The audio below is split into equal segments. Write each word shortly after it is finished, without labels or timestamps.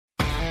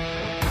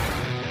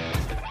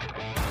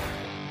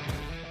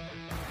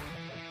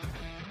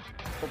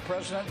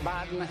President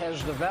Biden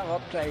has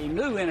developed a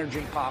new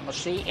energy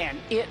policy, and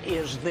it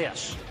is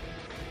this.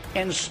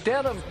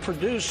 Instead of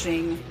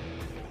producing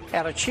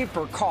at a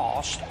cheaper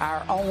cost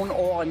our own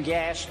oil and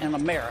gas in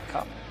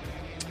America,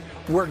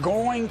 we're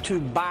going to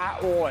buy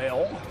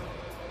oil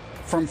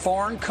from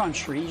foreign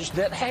countries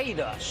that hate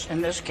us, in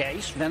this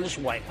case,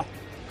 Venezuela.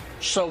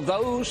 So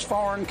those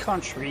foreign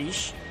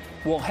countries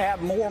will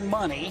have more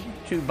money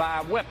to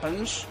buy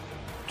weapons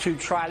to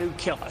try to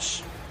kill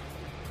us.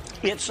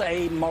 It's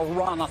a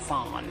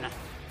Moranathon.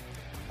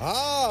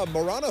 Ah,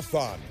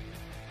 Moranathon.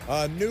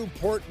 A new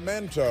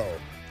portmanteau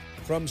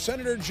from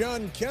Senator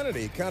John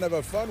Kennedy. Kind of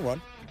a fun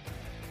one.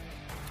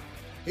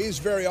 He's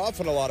very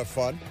often a lot of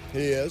fun.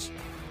 He is.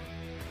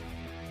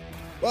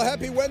 Well,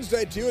 happy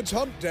Wednesday to you. It's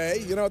hump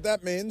day. You know what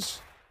that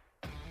means.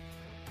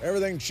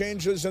 Everything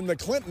changes in the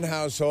Clinton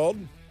household.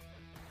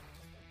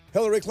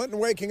 Hillary Clinton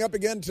waking up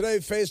again today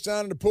face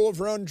down in a pool of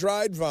her own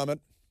dried vomit.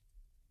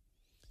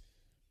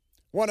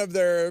 One of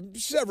their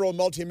several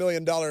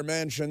multi-million-dollar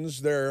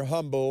mansions. They're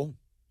humble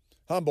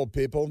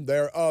people.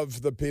 They're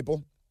of the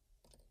people.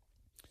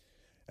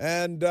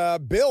 And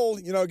Bill,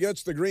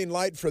 gets the green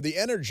light for the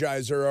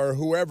Energizer or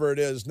whoever it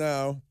is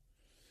now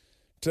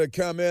to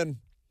come in.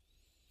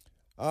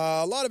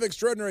 A lot of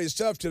extraordinary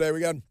stuff today.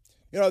 We got,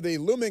 the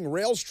looming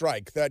rail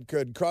strike that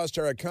could cost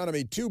our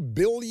economy $2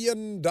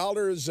 billion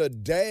a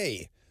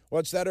day.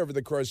 What's that over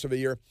the course of a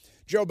year?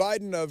 Joe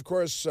Biden, of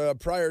course,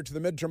 prior to the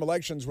midterm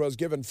elections, was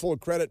given full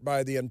credit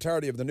by the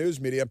entirety of the news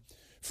media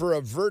for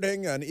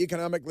averting an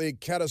economically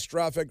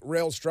catastrophic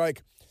rail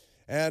strike.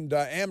 And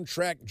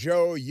Amtrak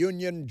Joe,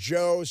 Union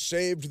Joe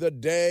saved the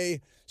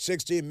day.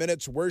 60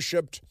 Minutes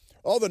worshipped.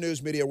 All the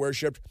news media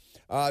worshipped.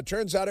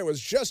 Turns out it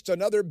was just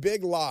another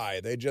big lie.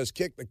 They just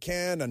kicked the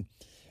can.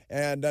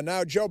 And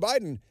now Joe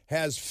Biden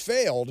has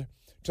failed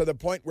to the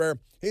point where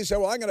he said,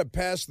 well, I'm going to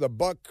pass the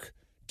buck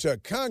to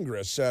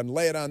Congress and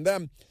lay it on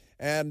them.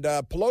 And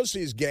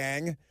Pelosi's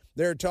gang,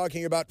 they're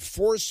talking about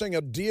forcing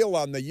a deal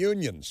on the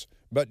unions.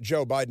 But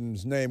Joe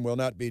Biden's name will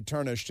not be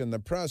tarnished in the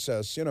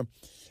process,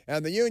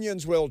 And the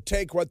unions will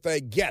take what they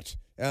get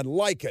and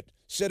like it.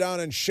 Sit down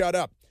and shut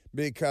up.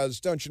 Because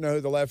don't you know who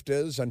the left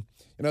is? And,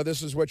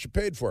 this is what you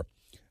paid for.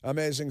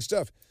 Amazing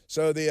stuff.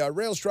 So the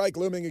rail strike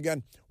looming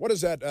again. What is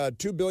that?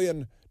 $2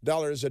 billion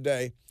a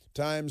day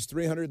times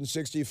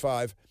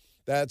 365.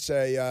 That's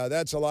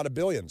a lot of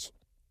billions.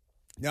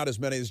 Not as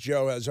many as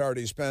Joe has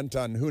already spent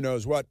on who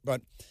knows what,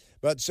 but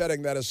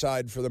setting that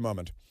aside for the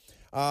moment.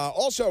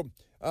 Also,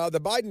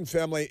 the Biden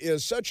family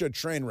is such a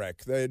train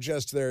wreck. They're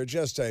just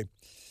an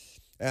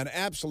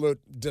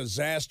absolute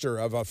disaster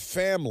of a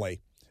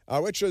family,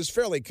 which is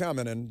fairly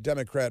common in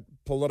Democrat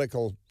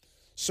political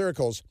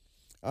circles.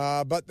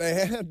 But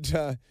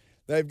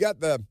they've got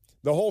the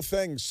whole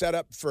thing set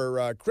up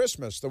for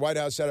Christmas, the White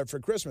House set up for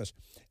Christmas.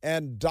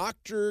 And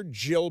Dr.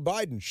 Jill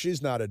Biden,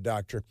 she's not a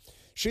doctor.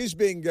 She's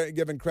being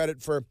given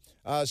credit for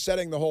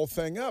setting the whole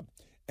thing up.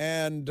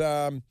 And,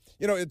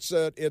 it's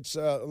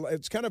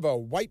kind of a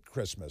white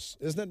Christmas,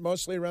 isn't it,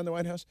 mostly around the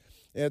White House?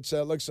 It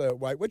looks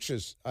white, which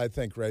is, I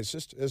think,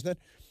 racist, isn't it?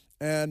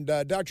 And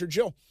Dr.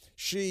 Jill,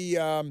 she,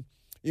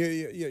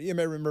 you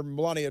may remember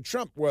Melania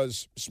Trump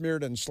was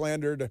smeared and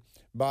slandered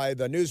by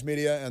the news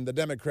media and the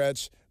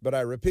Democrats, but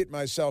I repeat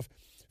myself,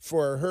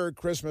 for her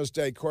Christmas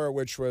decor,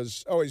 which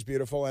was always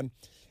beautiful.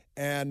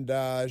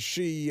 And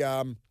she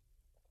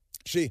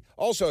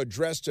also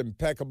dressed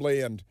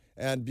impeccably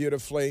and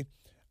beautifully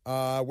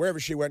wherever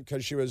she went,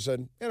 because she was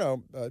an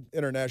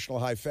international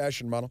high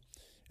fashion model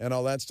and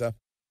all that stuff.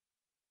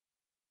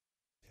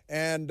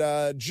 And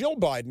Jill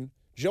Biden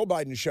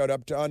showed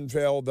up to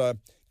unveil the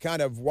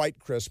kind of white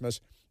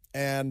Christmas,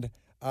 and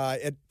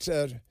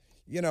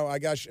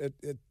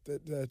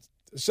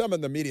some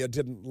in the media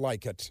didn't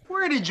like it.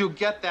 Where did you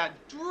get that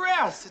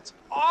dress? It's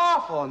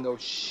awful, and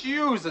those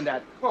shoes and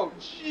that coat.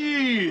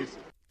 Jeez.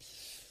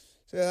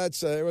 Yeah,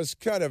 it was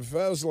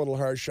a little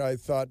harsh, I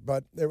thought,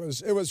 but it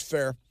was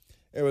fair.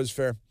 It was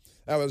fair.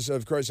 That was,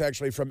 of course,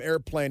 actually from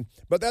Airplane.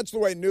 But that's the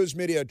way news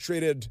media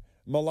treated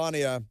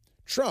Melania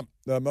Trump,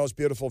 the most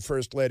beautiful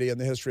first lady in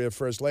the history of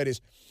first ladies.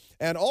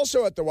 And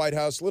also at the White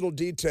House, little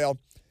detail,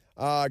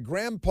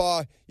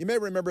 Grandpa, you may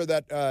remember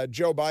that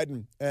Joe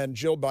Biden and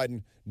Jill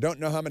Biden don't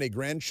know how many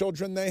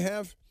grandchildren they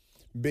have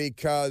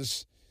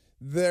because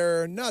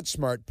they're not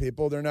smart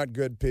people. They're not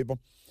good people.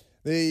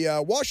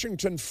 The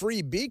Washington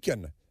Free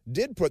Beacon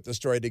did put the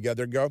story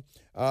together,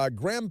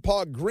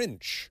 Grandpa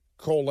Grinch, :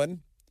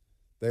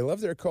 they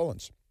love their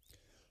colons.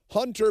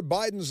 Hunter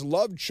Biden's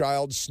love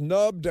child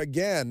snubbed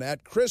again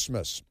at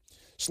Christmas.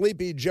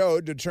 Sleepy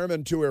Joe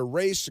determined to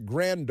erase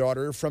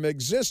granddaughter from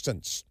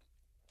existence.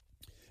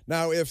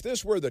 Now, if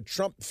this were the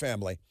Trump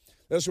family,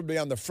 this would be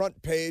on the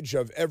front page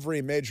of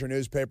every major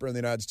newspaper in the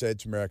United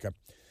States of America.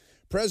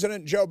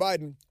 President Joe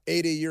Biden,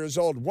 80 years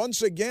old,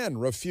 once again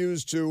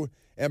refused to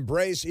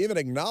embrace, even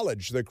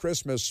acknowledge the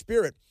Christmas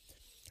spirit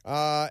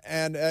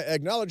and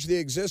acknowledge the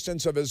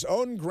existence of his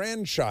own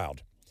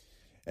grandchild.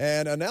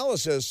 An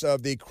analysis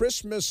of the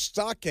Christmas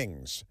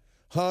stockings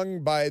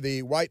hung by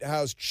the White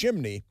House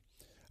chimney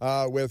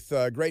with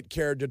great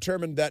care,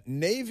 determined that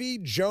Navy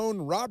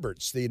Joan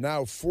Roberts, the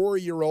now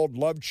 4-year-old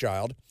love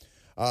child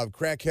of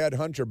crackhead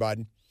Hunter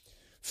Biden,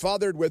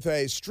 fathered with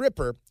a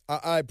stripper,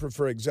 I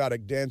prefer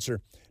exotic dancer,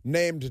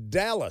 named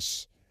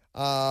Dallas,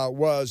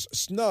 was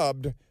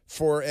snubbed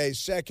for a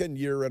second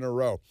year in a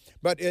row.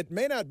 But it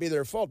may not be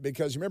their fault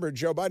because, remember,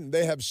 Joe Biden,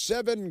 they have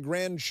 7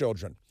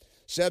 grandchildren.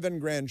 7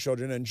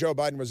 grandchildren, and Joe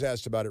Biden was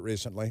asked about it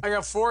recently. I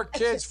got 4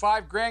 kids,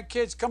 5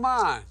 grandkids. Come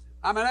on.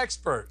 I'm an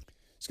expert.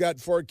 He's got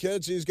 4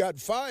 kids. He's got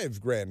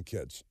 5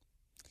 grandkids.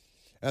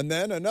 And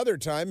then another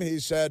time he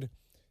said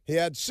he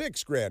had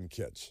 6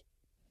 grandkids.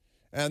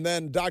 And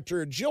then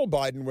Dr. Jill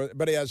Biden,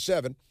 but he has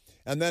 7.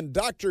 And then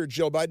Dr.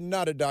 Jill Biden,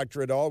 not a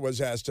doctor at all, was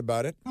asked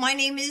about it. My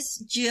name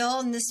is Jill,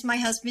 and this is my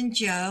husband,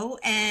 Joe.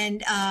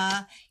 And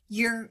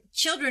your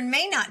children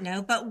may not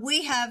know, but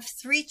we have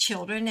 3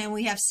 children, and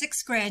we have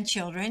 6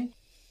 grandchildren.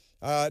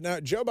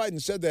 Now, Joe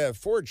Biden said they have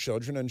 4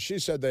 children, and she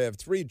said they have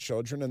 3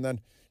 children. And then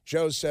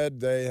Joe said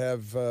they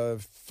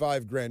have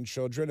 5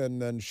 grandchildren,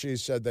 and then she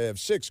said they have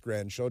 6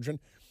 grandchildren.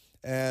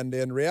 And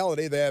in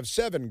reality, they have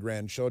 7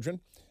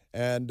 grandchildren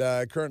and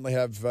currently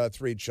have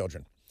 3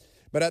 children.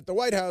 But at the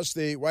White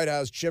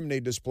House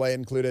chimney display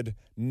included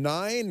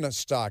 9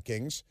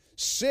 stockings,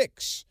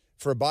 6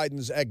 for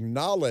Biden's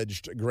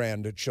acknowledged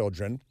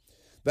grandchildren.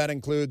 That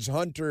includes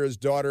Hunter's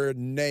daughter,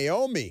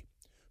 Naomi,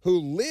 who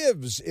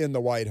lives in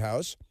the White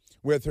House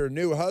with her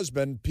new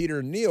husband,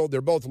 Peter Neal.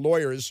 They're both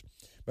lawyers,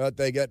 but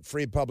they get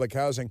free public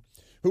housing,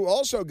 who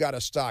also got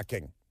a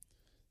stocking.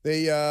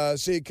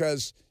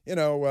 Because,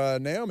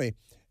 Naomi,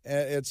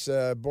 it's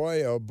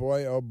boy, oh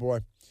boy, oh boy.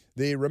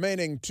 The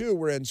remaining 2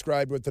 were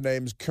inscribed with the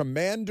names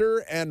Commander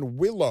and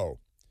Willow,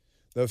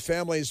 the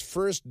family's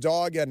first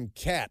dog and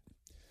cat.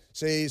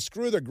 See,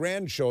 screw the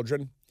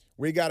grandchildren.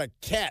 We got a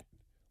cat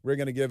we're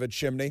going to give a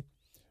chimney.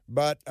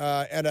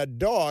 And a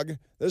dog,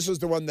 this is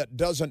the one that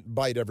doesn't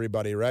bite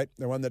everybody, right?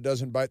 The one that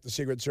doesn't bite the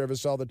Secret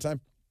Service all the time.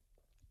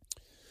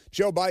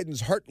 Joe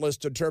Biden's heartless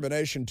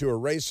determination to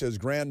erase his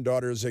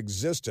granddaughter's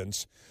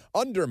existence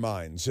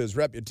undermines his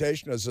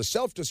reputation as a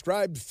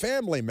self-described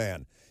family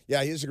man.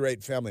 Yeah, he's a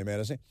great family man,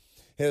 isn't he?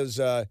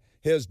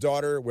 His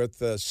daughter with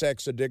the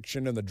sex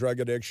addiction and the drug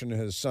addiction,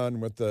 his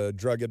son with the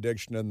drug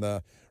addiction and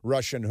the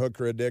Russian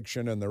hooker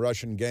addiction and the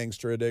Russian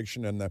gangster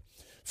addiction and the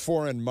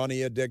foreign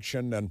money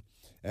addiction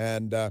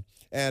and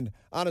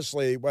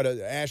honestly,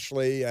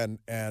 Ashley and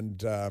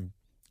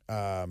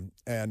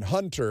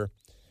Hunter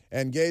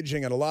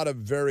engaging in a lot of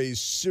very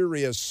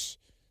serious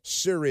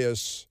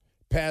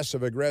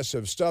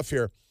passive-aggressive stuff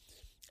here.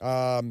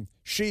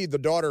 She, the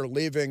daughter,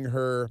 leaving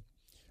her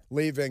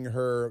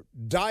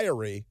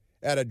diary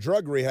at a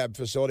drug rehab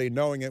facility,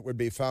 knowing it would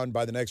be found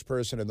by the next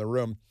person in the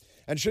room,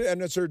 and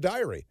it's her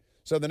diary.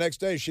 So the next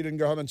day, she didn't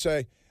go home and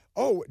say,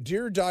 "Oh,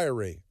 dear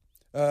diary,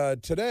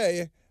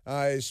 today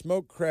I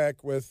smoked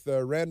crack with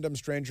random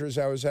strangers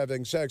I was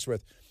having sex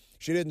with."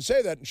 She didn't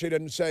say that, and she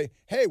didn't say,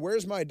 "Hey,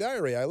 where's my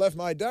diary? I left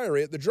my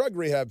diary at the drug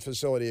rehab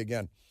facility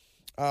again,"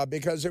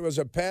 because it was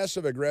a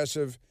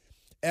passive-aggressive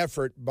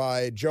effort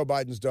by Joe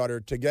Biden's daughter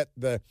to get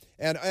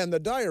and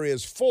the diary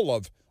is full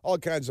of all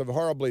kinds of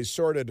horribly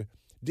sordid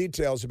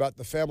details about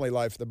the family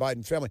life of the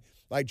Biden family,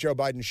 like Joe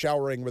Biden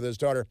showering with his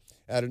daughter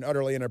at an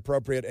utterly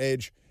inappropriate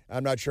age.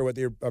 I'm not sure what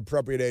the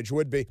appropriate age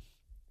would be.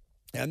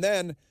 And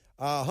then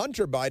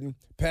Hunter Biden,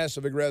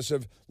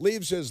 passive-aggressive,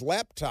 leaves his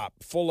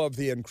laptop full of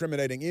the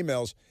incriminating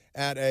emails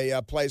at a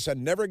place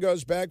and never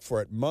goes back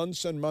for it.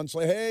 Months and months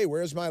later, "Hey,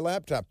 where's my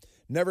laptop?"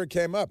 Never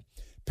came up.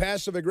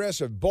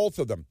 Passive-aggressive, both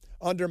of them,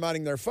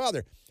 undermining their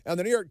father. And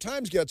the New York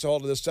Times gets a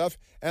hold of this stuff,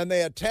 and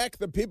they attack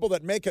the people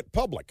that make it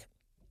public.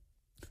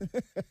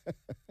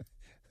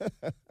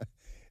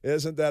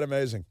 Isn't that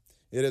amazing?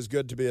 It is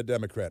good to be a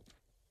Democrat.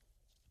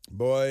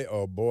 Boy,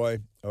 oh boy,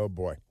 oh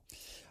boy.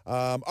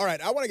 All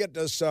right, I want to get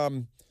to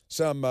some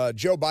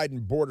Joe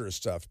Biden border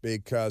stuff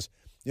because,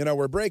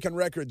 we're breaking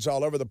records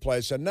all over the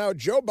place. And now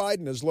Joe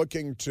Biden is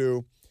looking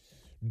to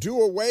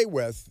do away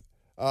with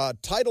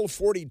Title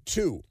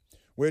 42,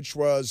 which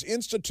was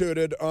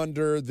instituted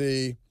under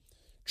the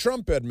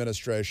Trump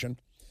administration,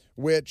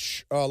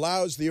 which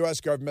allows the U.S.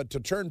 government to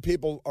turn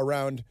people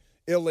around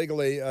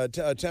illegally,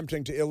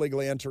 attempting to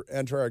illegally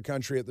enter our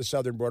country at the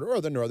southern border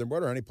or the northern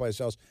border or any place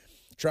else,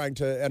 trying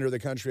to enter the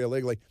country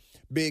illegally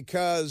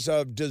because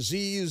of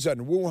disease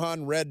and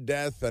Wuhan Red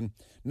Death. And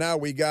now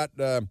we got,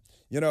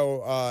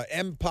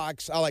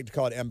 Mpox. I like to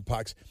call it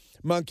Mpox,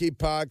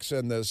 monkeypox,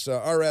 and this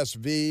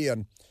RSV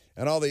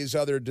and all these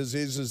other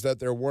diseases that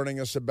they're warning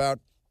us about.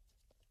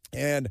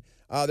 And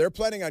they're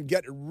planning on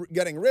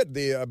getting rid,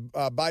 the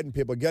Biden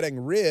people, getting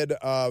rid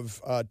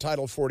of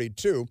Title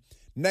 42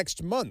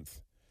 next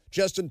month,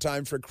 just in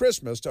time for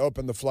Christmas to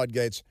open the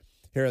floodgates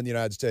here in the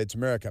United States of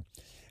America.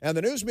 And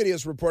the news media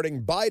is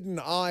reporting Biden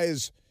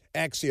eyes,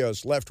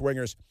 Axios,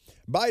 left-wingers,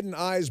 Biden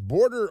eyes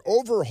border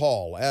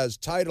overhaul as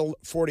Title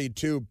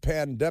 42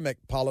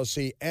 pandemic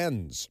policy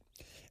ends.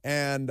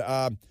 And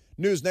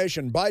News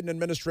Nation, Biden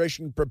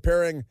administration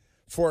preparing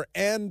for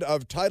end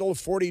of Title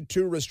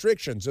 42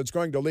 restrictions. It's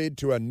going to lead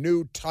to a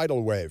new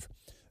tidal wave,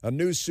 a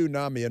new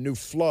tsunami, a new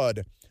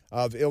flood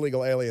of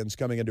illegal aliens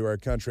coming into our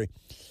country.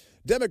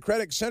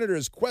 Democratic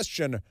senators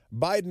question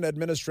Biden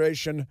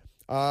administration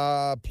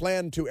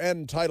plan to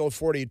end Title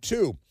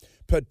 42.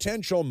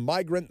 Potential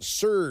migrant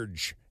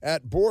surge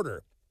at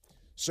border.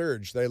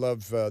 Surge, they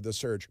love the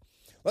surge.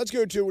 Let's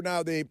go to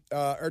now the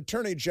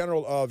Attorney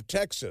General of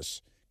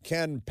Texas,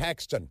 Ken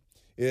Paxton,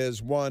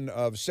 is one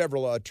of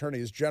several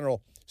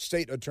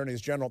state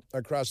attorneys general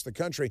across the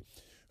country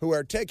who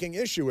are taking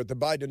issue with the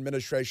Biden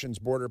administration's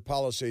border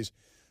policies.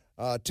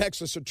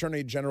 Texas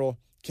Attorney General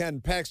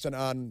Ken Paxton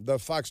on the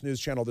Fox News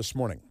Channel this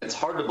morning. It's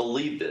hard to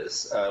believe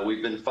this.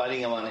 We've been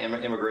fighting them on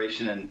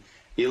immigration and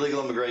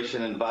illegal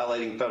immigration and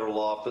violating federal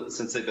law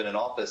since they've been in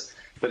office.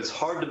 But it's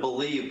hard to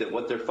believe that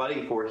what they're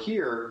fighting for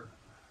here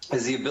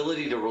is the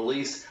ability to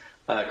release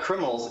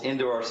criminals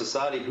into our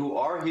society who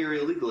are here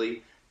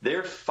illegally.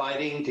 They're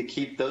fighting to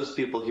keep those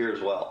people here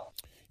as well.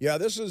 Yeah,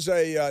 this is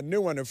a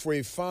new one. If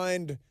we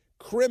find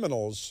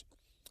criminals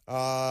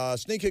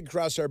sneaking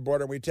across our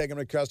border, we take them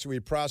to custody, we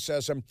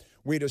process them,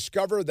 we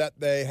discover that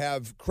they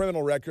have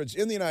criminal records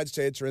in the United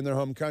States or in their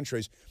home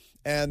countries,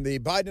 and the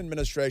Biden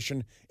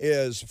administration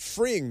is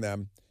freeing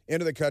them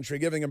into the country,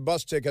 giving them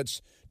bus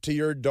tickets to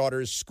your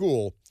daughter's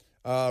school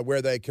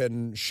where they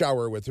can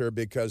shower with her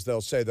because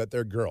they'll say that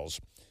they're girls.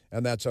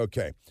 And that's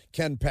okay.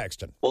 Ken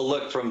Paxton. Well,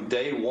 look, from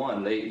day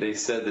one, they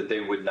said that they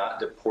would not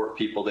deport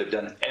people. They've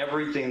done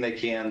everything they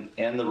can,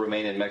 and the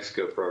Remain in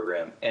Mexico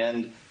program,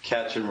 and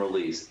catch and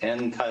release,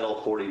 and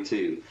Title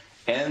 42,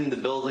 and the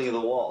building of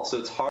the wall. So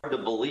it's hard to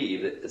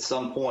believe that at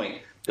some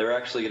point they're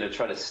actually going to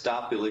try to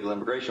stop illegal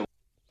immigration.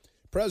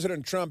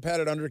 President Trump had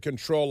it under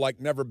control like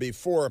never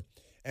before,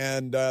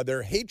 and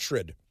their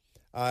hatred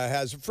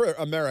for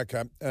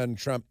America and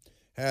Trump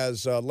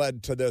has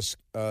led to this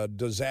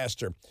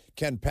disaster.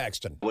 Ken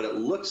Paxton. What it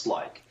looks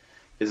like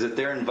is that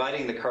they're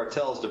inviting the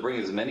cartels to bring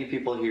as many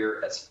people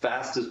here as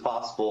fast as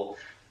possible,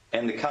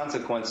 and the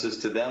consequences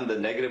to them, the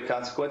negative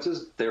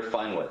consequences, they're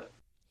fine with.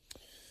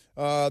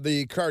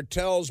 The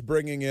cartels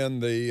bringing in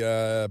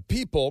the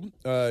people,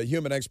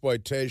 human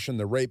exploitation,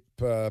 the rape,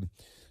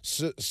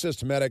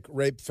 systematic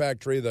rape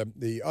factory,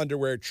 the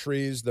underwear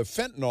trees, the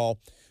fentanyl.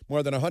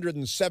 More than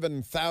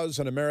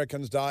 107,000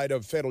 Americans died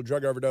of fatal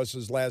drug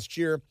overdoses last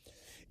year.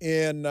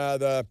 In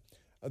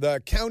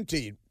the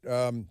county,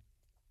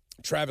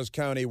 Travis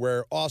County,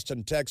 where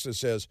Austin,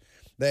 Texas is,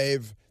 they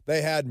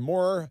had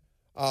more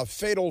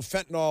fatal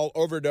fentanyl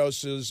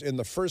overdoses in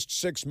the first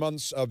 6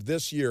 months of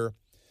this year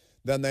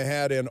than they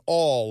had in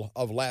all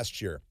of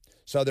last year.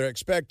 So they're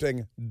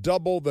expecting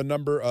double the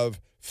number of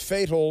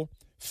fatal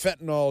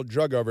fentanyl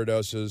drug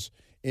overdoses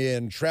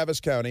in Travis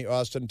County,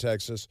 Austin,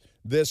 Texas,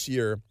 this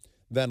year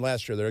than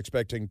last year. They're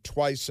expecting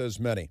twice as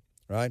many,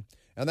 right?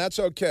 And that's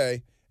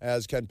okay,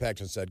 as Ken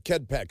Paxton said.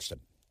 Ken Paxton.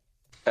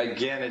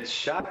 Again, it's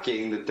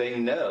shocking that they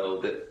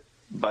know that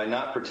by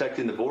not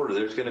protecting the border,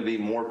 there's going to be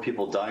more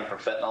people dying from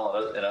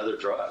fentanyl and other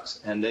drugs.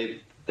 And they've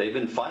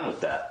been fine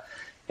with that.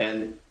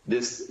 And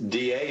this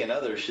DA and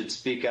others should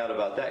speak out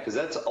about that, because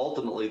that's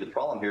ultimately the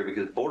problem here,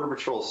 because Border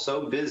Patrol is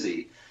so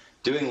busy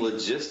doing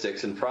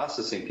logistics and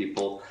processing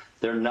people,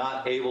 they're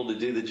not able to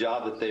do the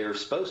job that they are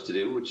supposed to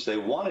do, which they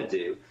want to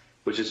do,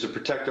 which is to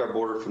protect our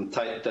border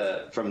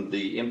from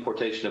the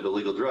importation of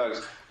illegal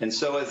drugs. And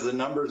so as the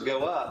numbers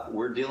go up,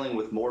 we're dealing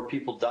with more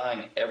people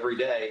dying every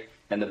day,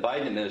 and the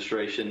Biden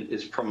administration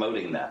is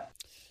promoting that.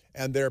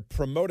 And they're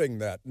promoting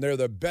that. And they're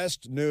the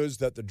best news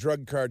that the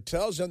drug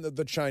cartels and that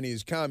the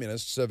Chinese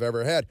communists have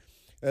ever had.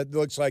 It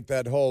looks like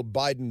that whole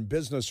Biden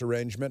business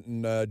arrangement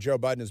and Joe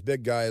Biden, his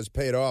big guy, has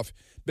paid off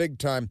big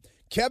time.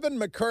 Kevin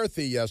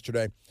McCarthy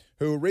yesterday,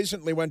 who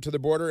recently went to the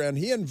border, and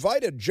he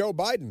invited Joe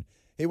Biden.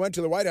 He went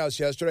to the White House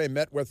yesterday,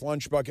 met with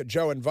Lunch Bucket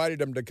Joe,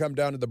 invited him to come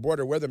down to the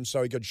border with him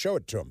so he could show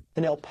it to him.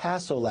 In El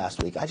Paso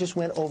last week, I just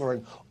went over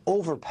an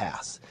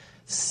overpass.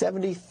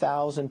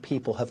 70,000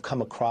 people have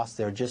come across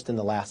there just in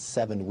the last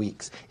 7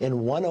 weeks in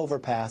one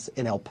overpass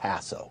in El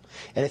Paso.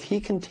 And if he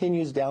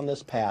continues down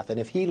this path, and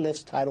if he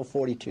lifts Title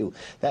 42,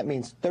 that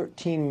means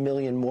 13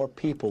 million more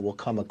people will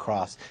come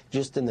across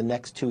just in the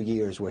next 2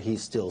 years where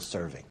he's still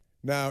serving.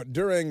 Now,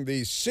 during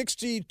the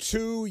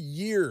 62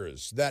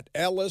 years that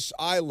Ellis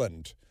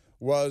Island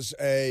was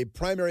a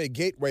primary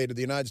gateway to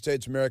the United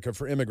States of America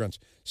for immigrants,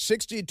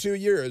 62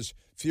 years,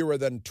 fewer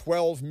than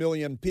 12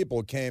 million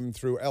people came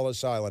through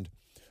Ellis Island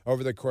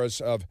over the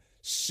course of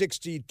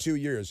 62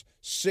 years,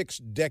 6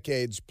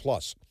 decades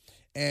plus.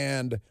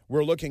 And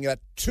we're looking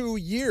at 2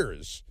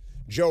 years,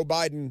 Joe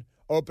Biden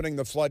opening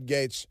the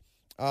floodgates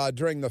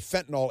during the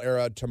fentanyl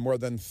era to more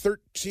than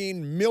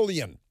 13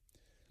 million.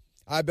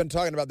 I've been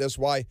talking about this,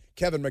 why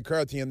Kevin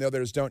McCarthy and the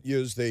others don't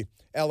use the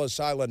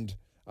Ellis Island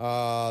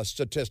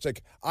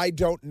statistic. I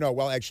don't know.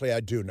 Well, actually,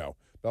 I do know,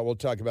 but we'll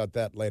talk about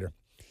that later.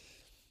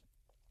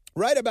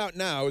 Right about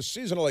now,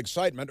 seasonal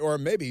excitement, or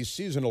maybe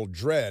seasonal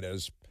dread,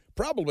 is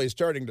probably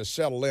starting to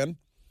settle in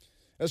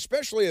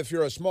especially if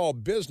you're a small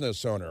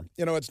business owner.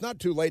 You know, it's not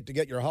too late to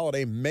get your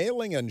holiday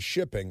mailing and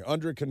shipping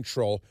under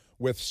control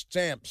with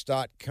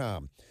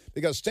Stamps.com.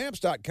 Because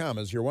Stamps.com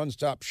is your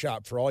one-stop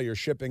shop for all your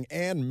shipping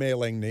and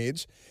mailing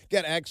needs.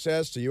 Get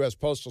access to U.S.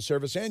 Postal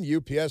Service and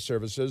UPS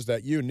services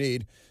that you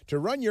need to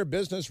run your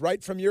business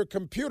right from your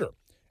computer.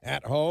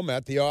 At home,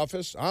 at the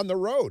office, on the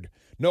road.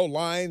 No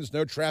lines,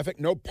 no traffic,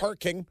 no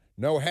parking,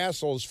 no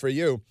hassles for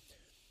you.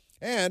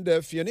 And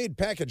if you need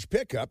package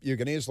pickup, you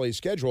can easily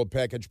schedule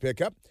package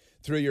pickup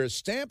through your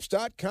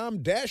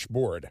Stamps.com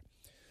dashboard.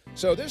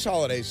 So this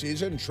holiday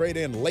season, trade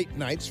in late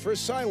nights for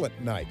silent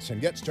nights and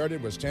get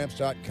started with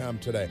Stamps.com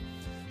today.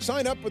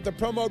 Sign up with the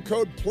promo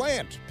code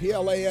PLANTE,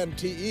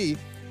 P-L-A-N-T-E.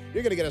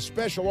 You're going to get a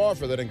special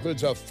offer that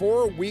includes a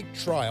 4-week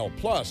trial,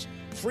 plus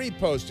free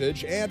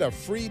postage and a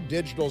free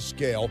digital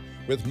scale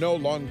with no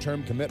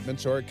long-term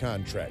commitments or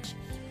contracts.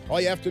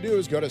 All you have to do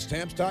is go to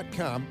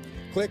Stamps.com,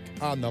 click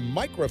on the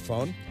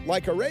microphone,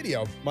 like a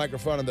radio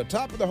microphone on the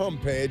top of the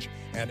homepage,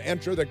 and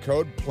enter the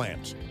code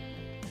PLANTE.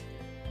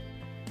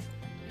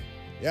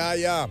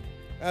 Yeah.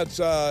 That's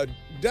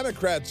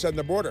Democrats and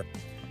the border.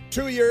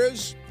 2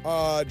 years,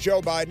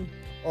 Joe Biden,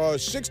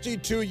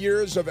 62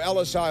 years of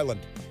Ellis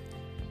Island.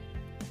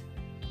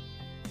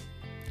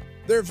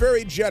 They're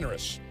very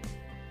generous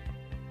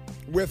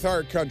with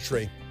our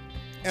country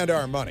and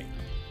our money.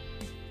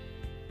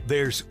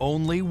 There's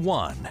only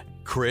one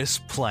Chris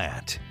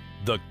Plante.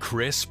 The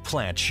Chris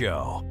Plante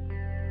Show.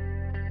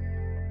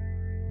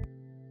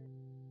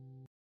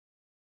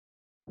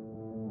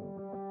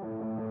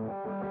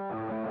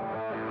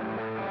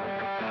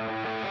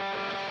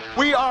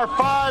 We are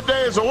 5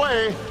 days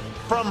away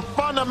from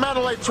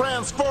fundamentally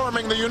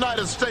transforming the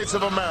United States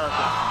of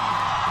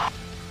America.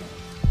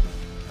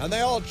 And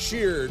they all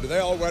cheered. They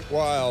all went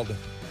wild.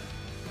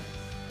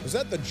 Was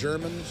that the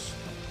Germans?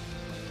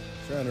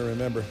 Trying to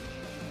remember.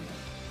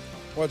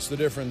 What's the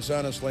difference,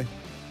 honestly?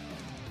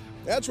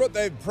 That's what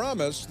they've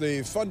promised,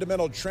 the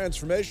fundamental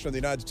transformation of the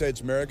United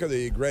States of America,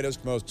 the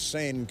greatest, most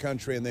sane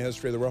country in the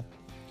history of the world.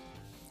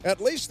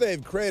 At least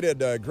they've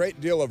created a great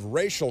deal of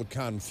racial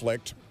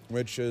conflict,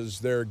 which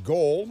is their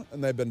goal,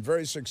 and they've been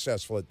very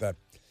successful at that.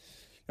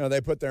 You know,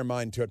 they put their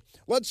mind to it.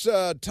 Let's,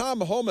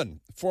 Tom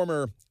Homan,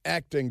 former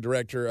acting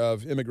director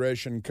of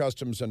Immigration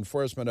Customs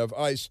Enforcement of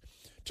ICE,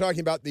 talking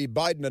about the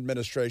Biden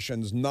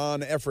administration's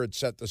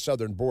non-efforts at the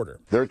southern border.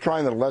 They're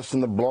trying to lessen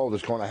the blow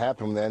that's going to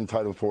happen when they end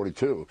Title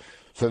 42.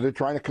 So they're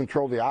trying to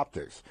control the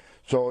optics.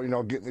 So, you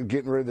know,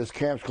 getting rid of this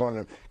camp's going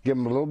to give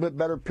them a little bit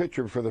better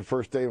picture for the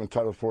first day when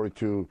Title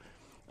 42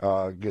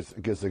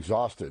 gets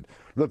exhausted.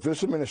 Look,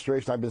 this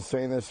administration, I've been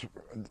saying this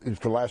for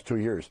the last 2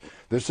 years,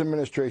 this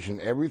administration,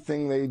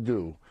 everything they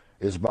do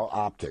is about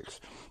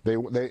optics.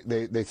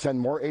 They send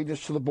more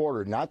agents to the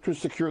border, not to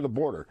secure the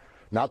border,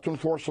 not to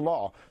enforce the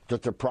law,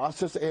 just to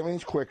process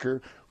aliens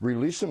quicker,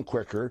 release them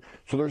quicker,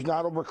 so there's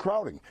not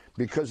overcrowding.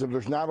 Because if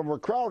there's not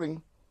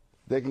overcrowding,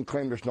 they can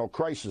claim there's no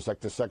crisis, like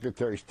the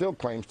Secretary still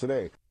claims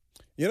today.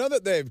 You know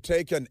that they've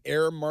taken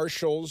air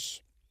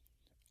marshals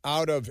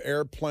out of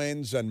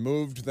airplanes and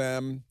moved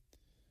them,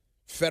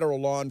 federal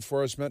law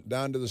enforcement,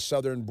 down to the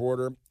southern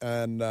border,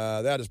 and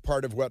that is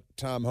part of what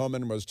Tom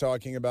Homan was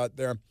talking about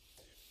there.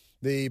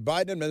 The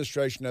Biden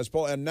administration has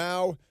pulled, and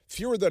now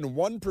fewer than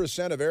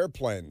 1% of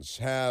airplanes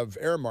have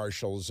air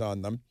marshals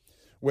on them,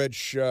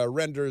 which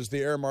renders the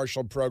air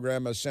marshal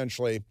program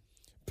essentially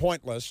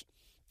pointless,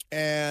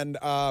 and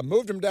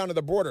moved them down to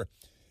the border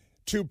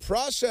to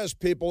process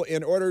people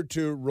in order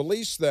to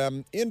release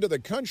them into the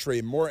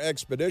country more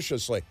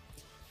expeditiously.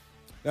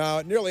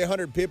 Now, nearly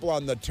 100 people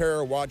on the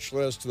terror watch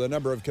list. The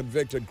number of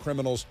convicted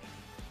criminals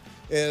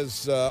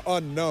is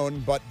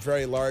unknown, but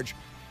very large.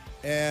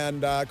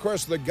 And, of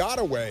course, the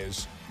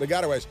gotaways.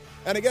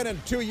 And again,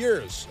 in 2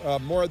 years,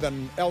 more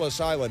than Ellis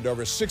Island,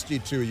 over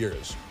 62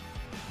 years.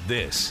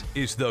 This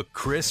is the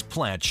Chris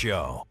Plante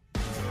Show.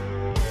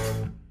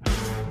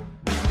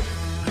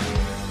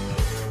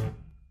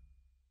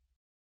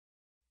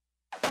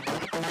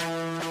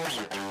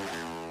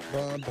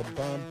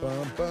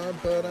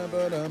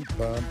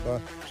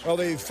 Well,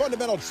 the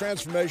fundamental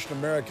transformation of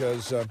America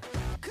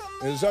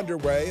is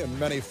underway in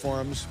many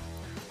forms.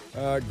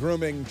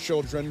 Grooming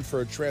children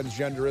for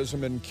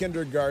transgenderism in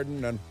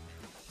kindergarten and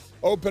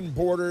open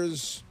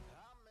borders,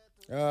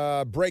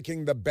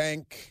 breaking the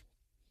bank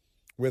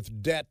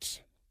with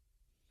debt,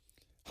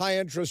 high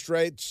interest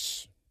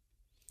rates,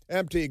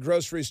 empty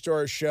grocery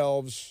store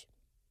shelves,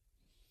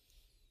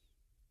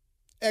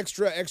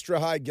 extra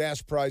high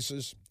gas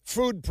prices,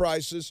 food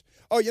prices.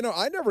 Oh, you know,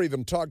 I never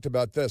even talked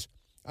about this.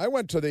 I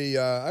went to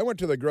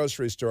the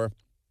grocery store.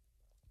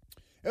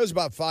 It was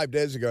about 5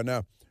 days ago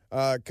now,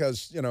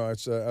 because you know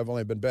I've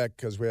only been back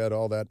because we had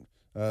all that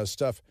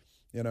stuff,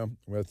 you know,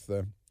 with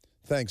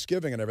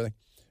Thanksgiving and everything.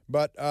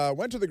 But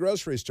went to the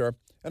grocery store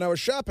and I was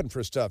shopping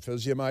for stuff,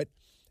 as you might.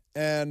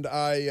 And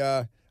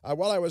I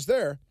while I was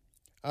there,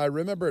 I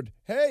remembered,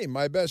 hey,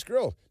 my best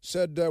girl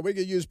said we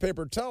could use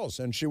paper towels,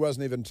 and she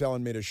wasn't even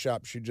telling me to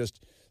shop. She just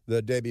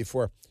the day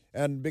before.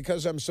 And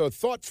because I'm so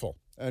thoughtful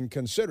and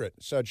considerate,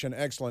 such an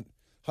excellent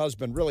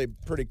husband, really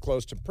pretty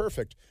close to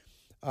perfect,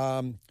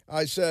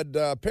 I said,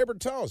 paper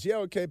towels. Yeah,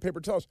 okay,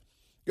 paper towels.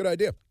 Good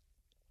idea.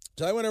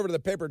 So I went over to the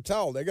paper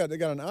towel. They got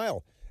an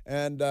aisle.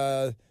 And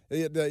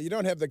you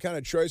don't have the kind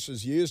of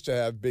choices you used to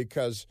have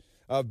because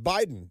of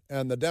Biden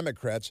and the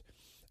Democrats.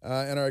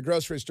 And our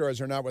grocery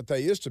stores are not what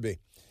they used to be.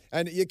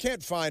 And you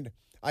can't find,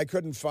 I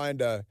couldn't find,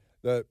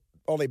 the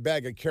only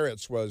bag of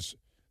carrots was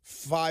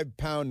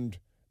 5-pound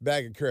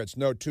bag of carrots.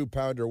 No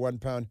 2-pound or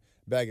 1-pound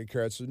bag of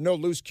carrots. No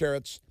loose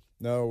carrots.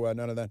 No,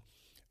 none of that.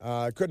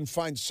 I couldn't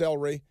find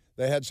celery.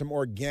 They had some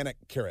organic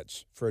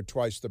carrots for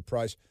twice the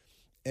price.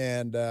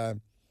 And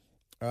then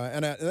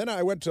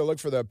I went to look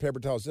for the paper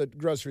towels. The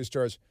grocery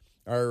stores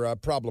are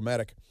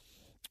problematic.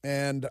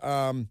 And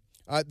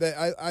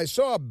I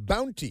saw a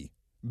Bounty.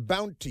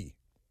 Bounty.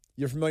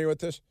 You're familiar with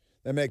this?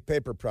 They make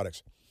paper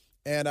products.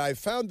 And I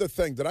found the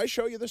thing. Did I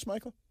show you this,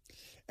 Michael?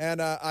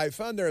 And I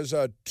found there's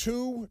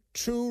two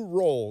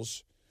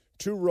rolls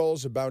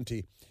of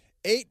Bounty,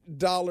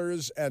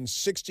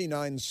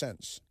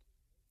 $8.69.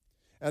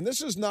 And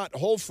this is not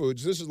Whole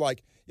Foods. This is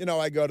like,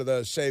 I go to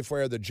the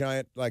Safeway or the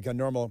Giant, like a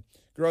normal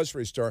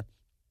grocery store.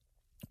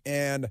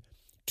 And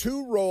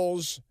 2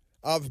 rolls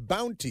of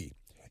Bounty.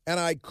 And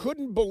I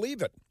couldn't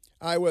believe it.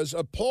 I was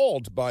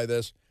appalled by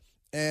this.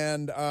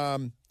 And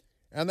then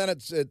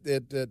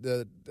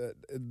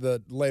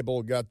the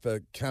label got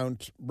the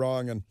count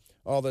wrong and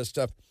all this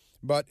stuff.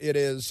 But it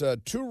is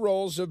 2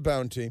 rolls of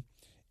Bounty,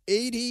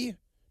 80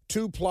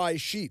 2-ply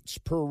sheets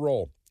per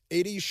roll,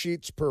 80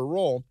 sheets per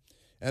roll.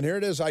 And here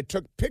it is. I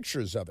took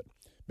pictures of it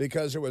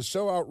because it was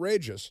so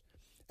outrageous.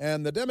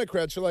 And the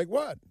Democrats are like,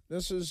 what?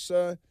 This is,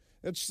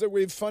 it's that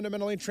we've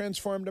fundamentally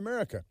transformed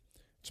America.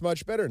 It's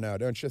much better now,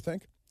 don't you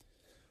think?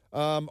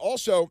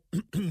 Also,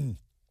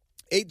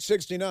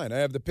 $8.69. I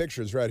have the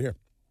pictures right here.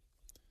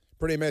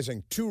 Pretty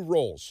amazing. 2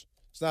 rolls.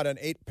 It's not an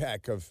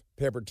 8-pack of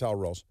paper towel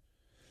rolls.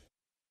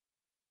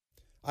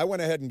 I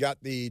went ahead and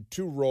got the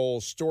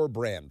 2-roll store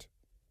brand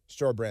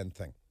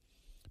thing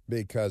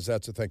because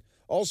that's the thing.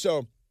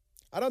 Also,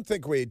 I don't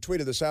think we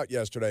tweeted this out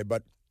yesterday,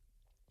 but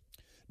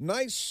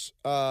nice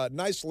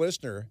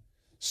listener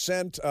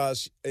sent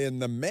us in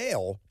the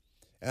mail,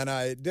 and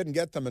I didn't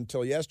get them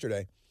until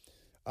yesterday,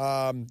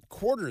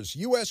 quarters,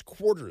 U.S.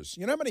 quarters.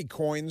 You know how many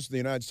coins the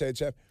United States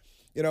have?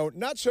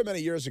 Not so many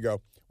years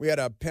ago, we had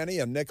a penny,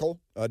 a nickel,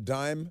 a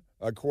dime,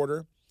 a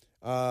quarter.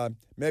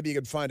 Maybe you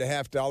could find a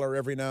 $50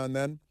 every now and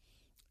then.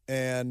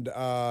 And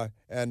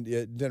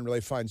you didn't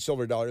really find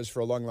silver dollars for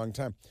a long, long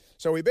time.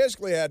 So we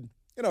basically had,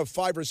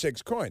 5 or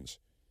 6 coins.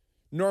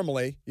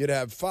 Normally, you'd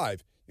have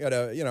 5. You had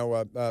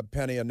a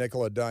penny, a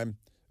nickel, a dime,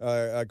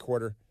 a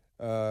quarter.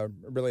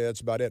 Really,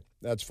 that's about it.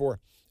 That's 4.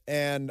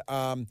 And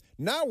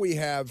now we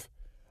have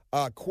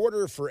a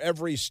quarter for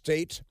every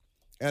state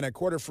and a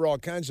quarter for all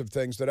kinds of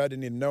things that I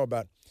didn't even know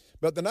about.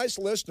 But the nice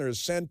listeners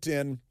sent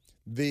in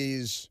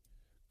these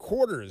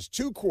quarters,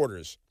 2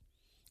 quarters.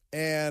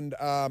 And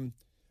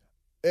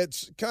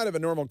it's kind of a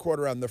normal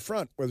quarter on the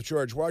front with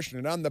George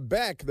Washington. On the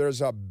back,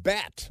 there's a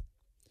bat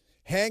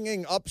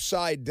hanging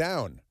upside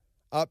down,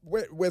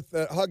 with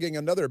hugging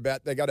another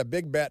bat. They got a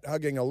big bat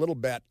hugging a little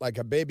bat, like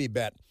a baby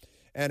bat.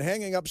 And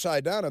hanging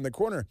upside down in the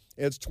corner,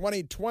 it's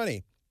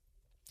 2020.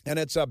 And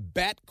it's a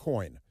bat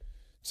coin.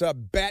 It's a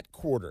bat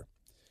quarter.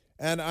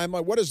 And I'm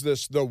like, what is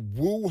this? The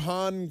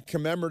Wuhan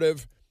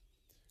commemorative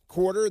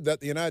quarter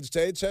that the United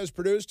States has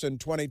produced in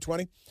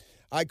 2020?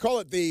 I call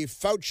it the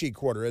Fauci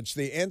quarter. It's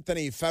the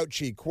Anthony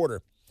Fauci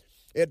quarter.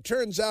 It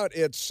turns out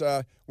it's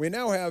we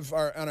now have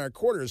on our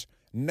quarters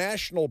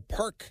national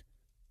park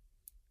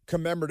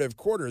commemorative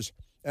quarters,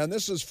 and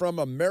this is from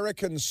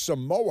American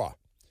Samoa,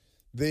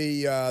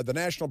 the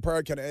national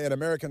park in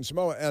American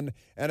Samoa, and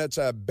it's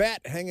a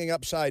bat hanging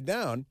upside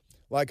down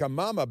like a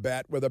mama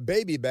bat with a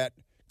baby bat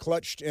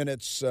clutched in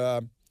its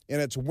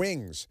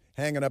wings,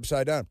 hanging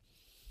upside down.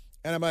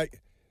 And I'm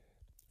like,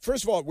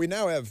 first of all, we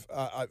now have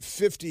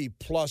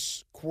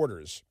 50-plus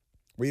quarters.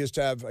 We used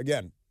to have,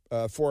 again,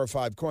 4 or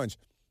 5 coins.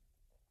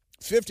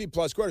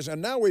 50-plus quarters.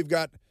 And now we've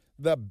got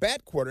the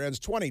bat quarter, and it's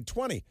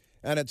 2020.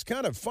 And it's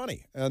kind of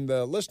funny. And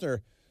the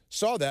listener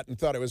saw that and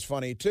thought it was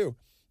funny, too,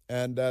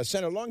 and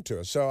sent it along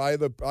to us. So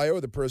I owe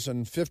the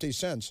person 50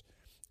 cents.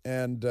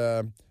 And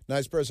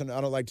nice person.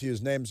 I don't like to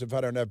use names if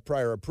I don't have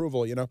prior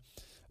approval,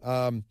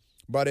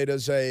 But it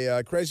is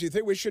a crazy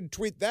thing. We should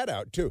tweet that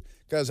out, too,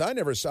 because I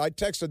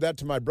texted that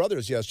to my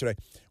brothers yesterday.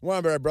 One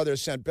of our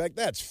brothers sent back,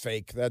 that's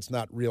fake. That's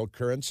not real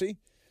currency.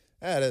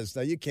 That is,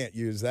 you can't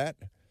use that.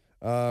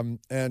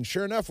 And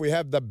sure enough, we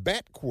have the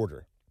bat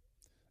quarter.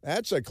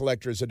 That's a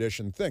collector's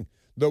edition thing.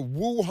 The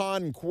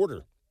Wuhan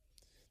quarter.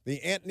 The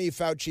Anthony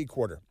Fauci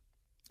quarter.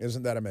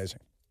 Isn't that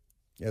amazing?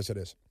 Yes, it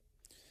is.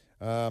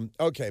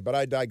 Okay, but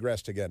I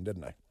digressed again,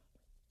 didn't I?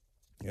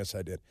 Yes,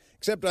 I did.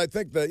 Except I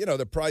think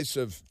the price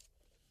of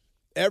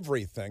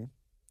everything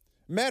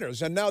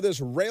matters. And now this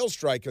rail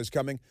strike is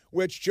coming,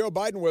 which Joe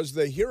Biden was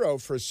the hero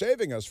for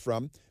saving us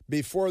from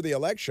before the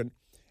election.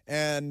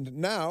 And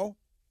now,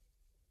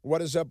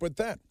 what is up with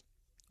that?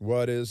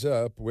 What is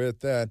up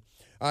with that?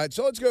 All right,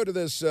 so let's go to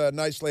this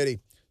nice lady,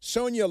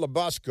 Sonia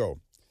Labasco.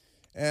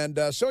 And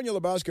Sonia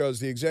Labasco is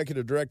the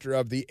executive director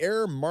of the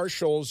Air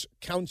Marshals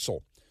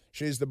Council.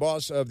 She's the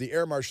boss of the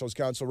Air Marshals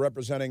Council,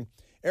 representing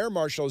air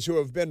marshals who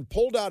have been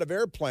pulled out of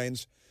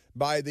airplanes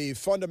by the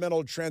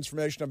Fundamental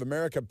Transformation of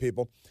America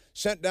people,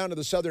 sent down to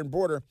the southern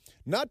border,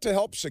 not to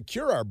help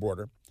secure our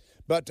border,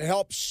 but to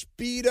help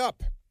speed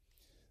up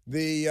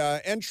the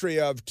entry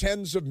of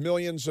tens of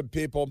millions of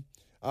people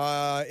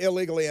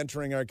illegally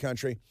entering our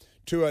country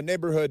to a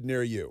neighborhood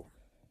near you.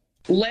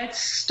 Let's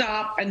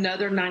stop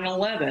another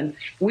 9/11.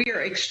 We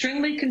are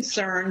extremely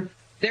concerned.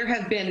 There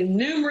have been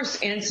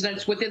numerous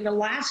incidents within the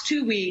last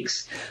 2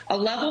 weeks, a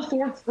level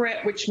 4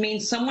 threat, which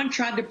means someone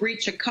tried to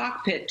breach a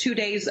cockpit 2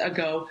 days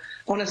ago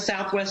on a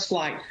Southwest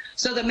flight.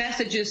 So the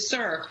message is,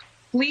 sir,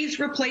 please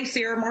replace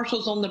the air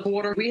marshals on the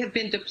border. We have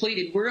been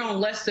depleted. We're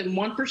on less than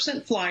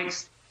 1%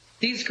 flights.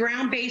 These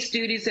ground-based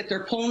duties, that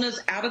they're pulling us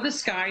out of the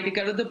sky to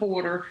go to the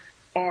border,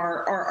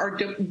 are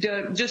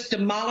just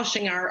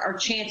demolishing our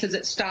chances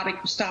at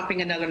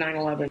stopping another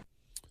 9/11.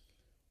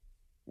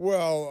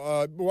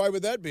 Well, why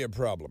would that be a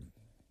problem?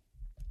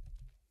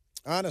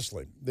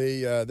 Honestly,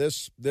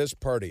 this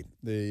party,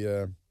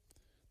 the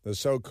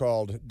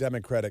so-called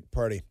Democratic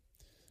Party,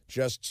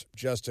 just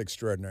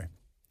extraordinary,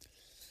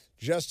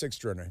 just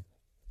extraordinary.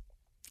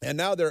 And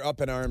now they're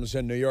up in arms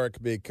in New York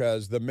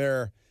because the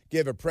mayor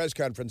gave a press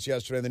conference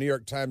yesterday, and the New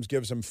York Times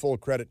gives him full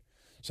credit,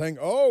 saying,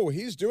 "Oh,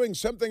 he's doing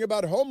something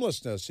about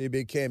homelessness." He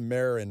became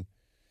mayor in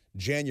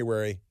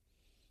January,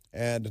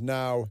 and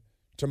now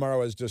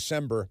tomorrow is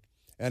December,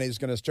 and he's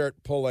going to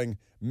start pulling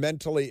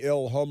mentally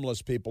ill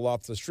homeless people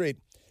off the street.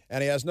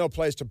 And he has no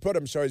place to put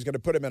them, so he's going to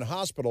put them in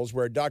hospitals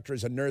where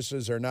doctors and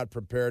nurses are not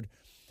prepared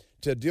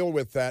to deal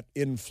with that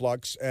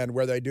influx and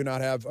where they do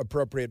not have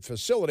appropriate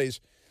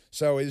facilities.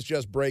 So he's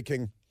just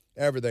breaking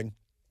everything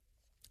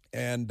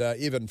and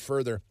even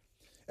further.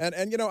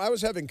 And you know, I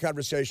was having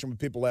conversation with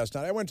people last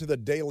night. I went to the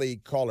Daily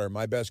Caller.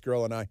 My best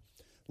girl and I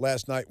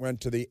last night went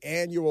to the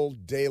annual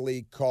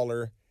Daily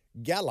Caller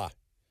Gala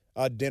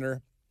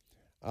dinner.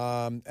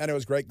 And it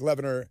was great.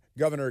 Governor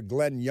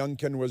Glenn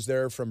Youngkin was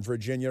there from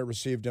Virginia,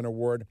 received an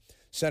award.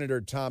 Senator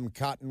Tom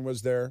Cotton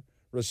was there,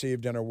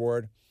 received an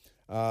award.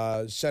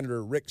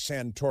 Senator Rick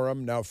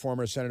Santorum, now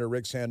former Senator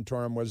Rick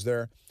Santorum, was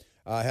there.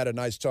 Had a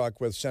nice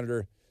talk with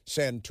Senator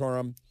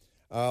Santorum.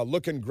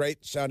 Looking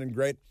great, sounding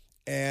great.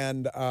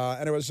 And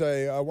it was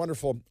a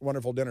wonderful,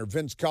 wonderful dinner.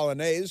 Vince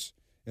Colonnese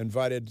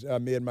invited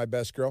me and my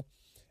best girl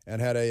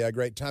and had a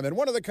great time. And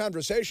one of the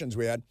conversations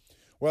we had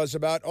was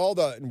about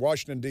in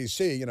Washington,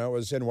 D.C., it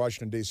was in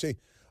Washington, D.C.,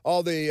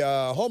 all the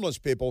homeless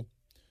people,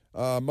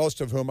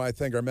 most of whom I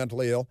think are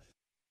mentally ill,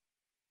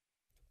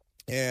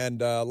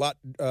 and a lot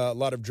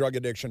of drug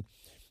addiction.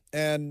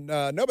 And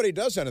nobody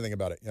does anything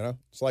about it,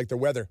 It's like the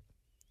weather.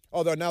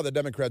 Although now the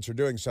Democrats are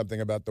doing something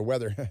about the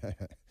weather.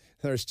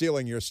 They're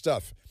stealing your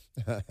stuff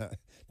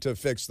to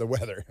fix the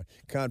weather,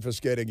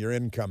 confiscating your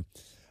income.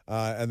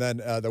 And then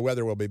the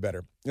weather will be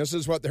better. This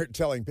is what they're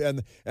telling,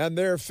 and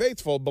their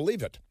faithful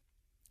believe it.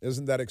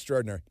 Isn't that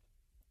extraordinary?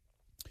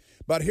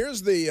 But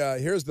here's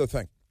the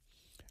thing,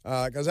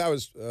 because I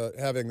was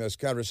having this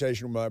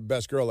conversation with my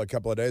best girl a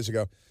couple of days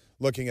ago,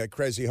 looking at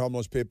crazy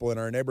homeless people in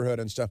our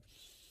neighborhood and stuff.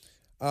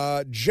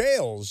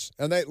 Jails,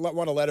 and they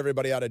want to let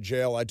everybody out of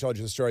jail. I told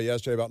you the story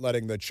yesterday about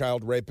letting the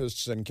child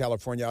rapists in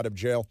California out of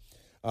jail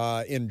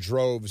in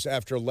droves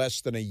after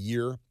less than a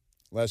year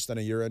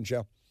in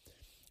jail.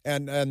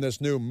 And this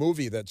new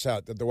movie that's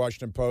out that the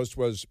Washington Post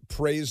was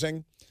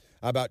praising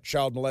about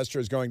child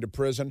molesters going to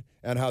prison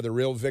and how the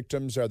real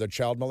victims are the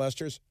child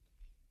molesters.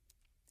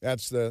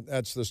 That's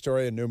the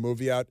story, a new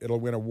movie out.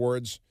 It'll win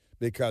awards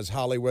because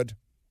Hollywood,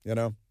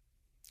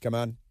 come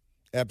on,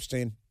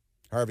 Epstein,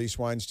 Harvey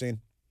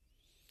Weinstein,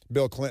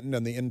 Bill Clinton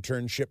and the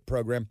internship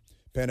program.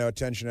 Pay no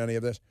attention to any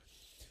of this.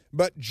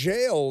 But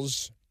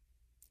jails,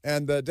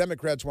 and the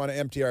Democrats want to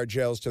empty our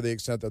jails to the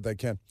extent that they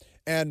can.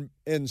 And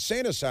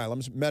insane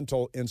asylums,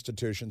 mental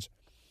institutions,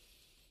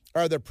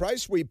 are the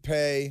price we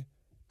pay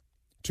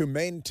to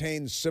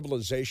maintain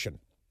civilization.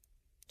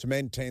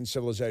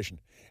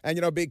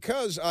 And,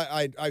 because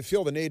I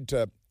feel the need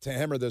to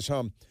hammer this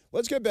home,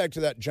 let's get back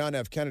to that John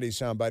F. Kennedy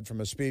soundbite from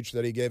a speech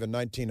that he gave in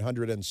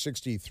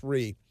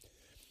 1963,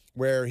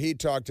 where he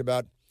talked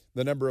about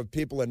the number of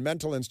people in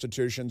mental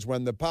institutions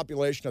when the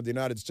population of the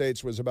United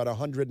States was about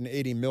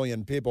 180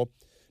 million people.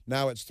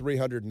 Now it's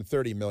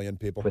 330 million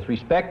people. With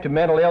respect to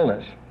mental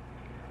illness,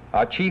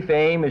 our chief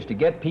aim is to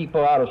get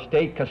people out of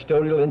state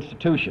custodial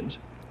institutions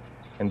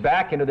and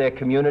back into their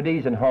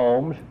communities and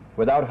homes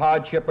without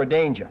hardship or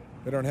danger.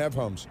 They don't have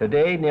homes.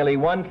 Today, nearly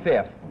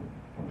 1/5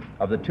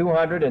 of the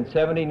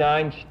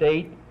 279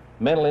 state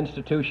mental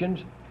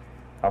institutions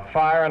are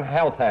fire and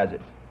health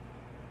hazards.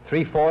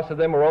 3/4 of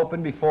them were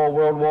opened before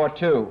World War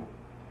II.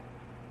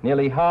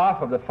 Nearly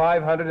half of the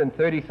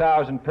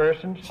 530,000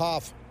 persons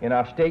in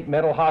our state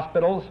mental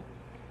hospitals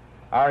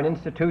are in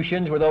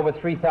institutions with over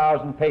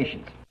 3,000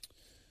 patients.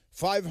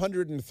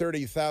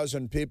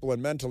 530,000 people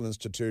in mental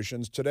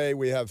institutions. Today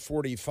we have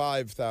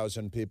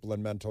 45,000 people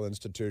in mental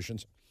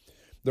institutions.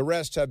 The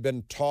rest have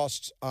been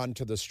tossed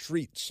onto the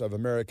streets of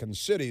American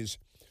cities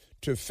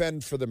to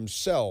fend for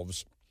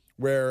themselves,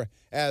 where,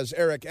 as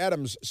Eric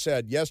Adams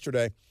said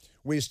yesterday,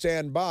 we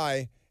stand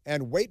by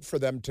and wait for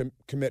them to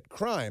commit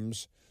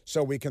crimes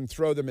so we can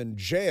throw them in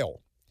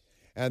jail.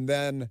 And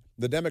then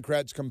the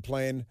Democrats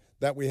complain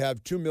that we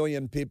have 2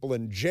 million people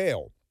in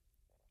jail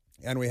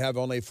and we have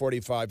only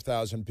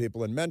 45,000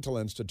 people in mental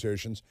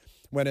institutions,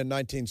 when in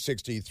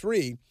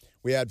 1963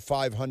 we had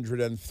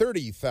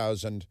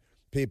 530,000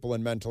 people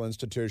in mental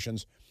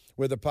institutions,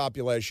 with a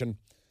population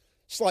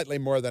slightly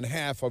more than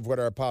half of what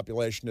our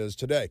population is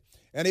today.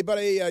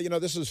 Anybody,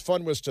 this is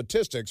fun with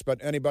statistics, but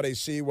anybody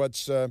see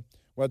what's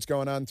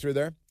going on through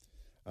there?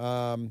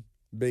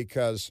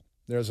 Because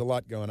there's a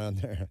lot going on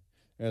there.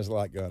 There's a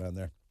lot going on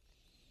there.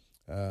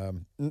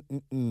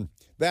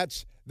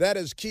 That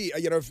is key.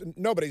 If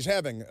nobody's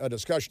having a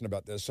discussion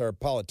about this, our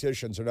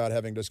politicians are not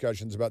having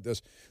discussions about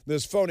this.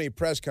 This phony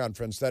press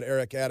conference that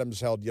Eric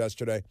Adams held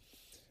yesterday,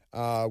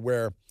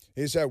 where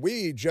he said,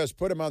 we just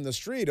put them on the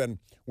street and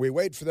we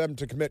wait for them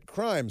to commit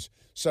crimes.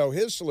 So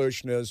his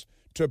solution is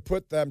to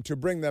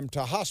bring them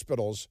to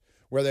hospitals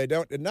where they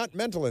don't, not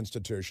mental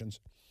institutions,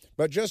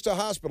 but just a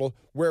hospital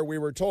where we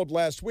were told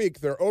last week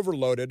they're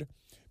overloaded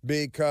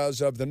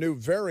because of the new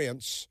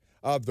variants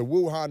of the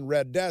Wuhan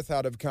Red Death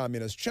out of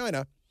communist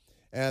China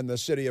and the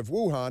city of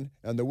Wuhan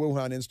and the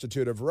Wuhan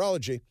Institute of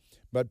Virology.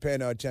 But pay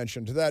no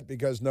attention to that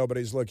because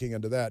nobody's looking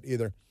into that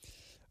either.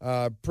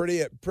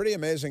 Pretty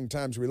amazing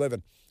times we live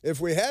in. If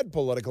we had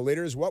political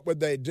leaders, what would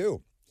they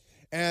do?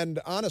 And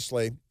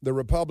honestly, the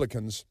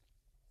Republicans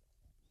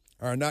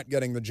are not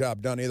getting the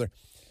job done either.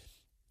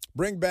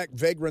 Bring back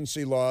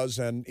vagrancy laws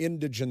and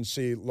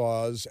indigency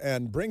laws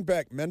and bring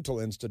back mental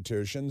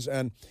institutions.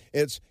 And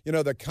it's,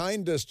 the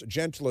kindest,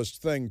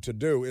 gentlest thing to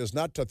do is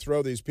not to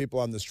throw these people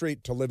on the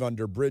street to live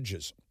under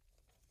bridges.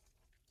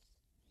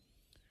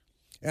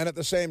 And at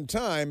the same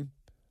time,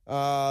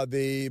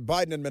 the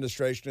Biden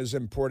administration is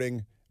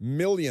importing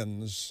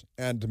millions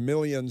and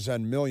millions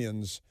and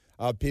millions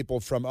of people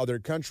from other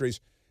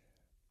countries,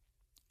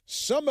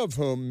 some of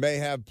whom may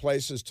have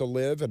places to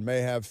live and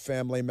may have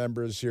family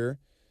members here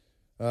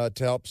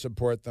to help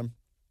support them.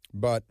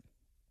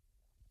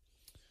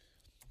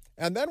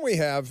 And then we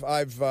have,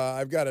 I've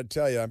got to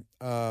tell you,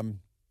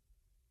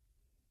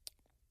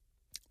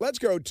 let's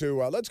go to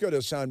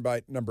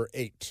soundbite number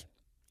 8.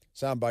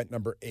 Soundbite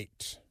number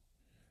 8.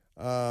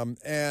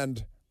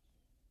 And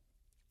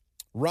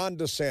Ron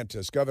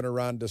DeSantis, Governor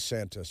Ron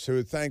DeSantis,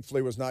 who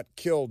thankfully was not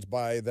killed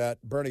by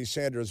that Bernie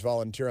Sanders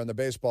volunteer on the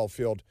baseball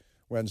field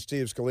when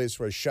Steve Scalise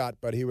was shot,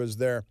 but he was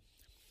there.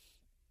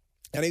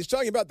 And he's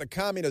talking about the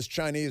communist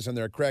Chinese and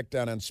their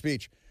crackdown on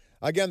speech.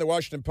 Again, the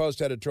Washington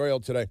Post editorial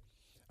today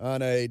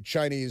on a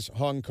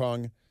Hong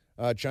Kong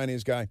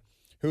Chinese guy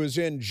who is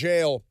in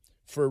jail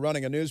for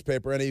running a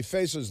newspaper, and he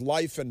faces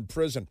life in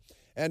prison.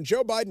 And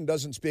Joe Biden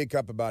doesn't speak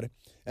up about it.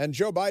 And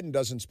Joe Biden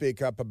doesn't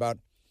speak up about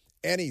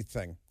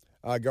anything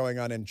going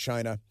on in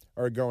China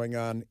or going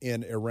on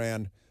in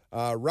Iran.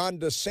 Ron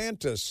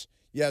DeSantis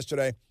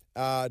yesterday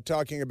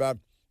talking about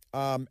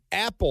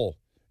Apple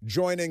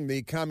joining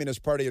the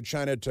Communist Party of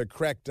China to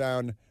crack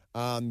down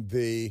on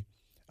the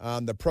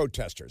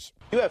protesters.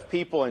 You have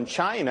people in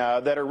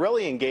China that are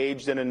really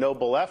engaged in a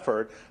noble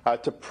effort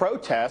to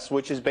protest,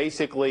 which is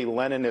basically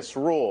Leninist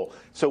rule.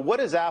 So what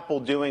is Apple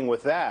doing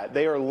with that?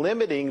 They are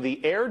limiting the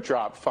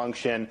airdrop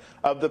function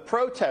of the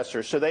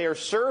protesters. So they are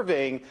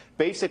serving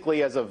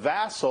basically as a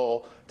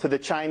vassal to the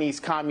Chinese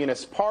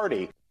Communist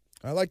Party.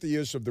 I like the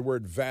use of the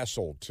word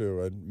vassal,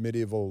 too, a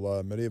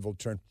medieval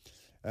term.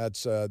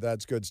 That's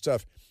good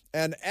stuff.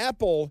 And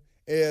Apple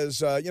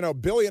is,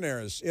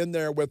 billionaires in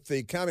there with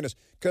the communists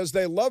because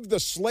they love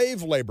the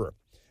slave labor.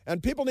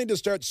 And people need to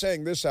start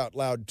saying this out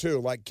loud, too,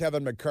 like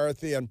Kevin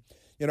McCarthy and,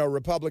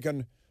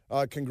 Republican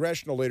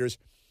congressional leaders.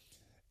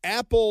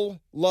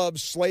 Apple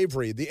loves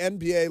slavery. The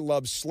NBA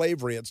loves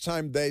slavery. It's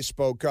time they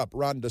spoke up.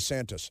 Ron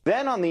DeSantis.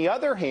 Then, on the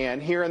other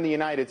hand, here in the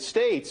United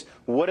States,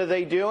 what are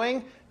they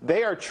doing?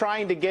 They are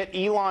trying to get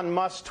Elon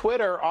Musk's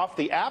Twitter off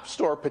the App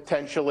Store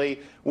potentially,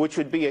 which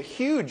would be a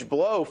huge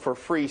blow for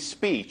free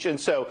speech. And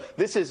so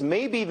this is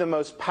maybe the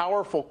most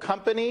powerful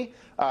company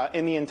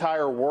in the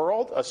entire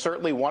world,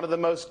 certainly one of the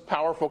most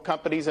powerful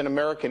companies in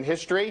American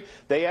history.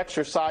 They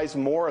exercise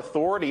more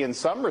authority in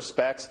some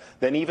respects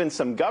than even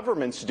some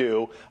governments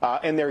do,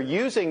 and they're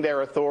using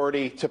their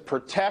authority to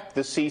protect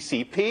the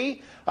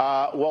CCP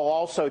while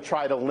also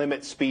try to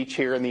limit speech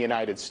here in the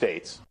United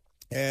States.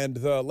 And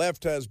the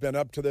left has been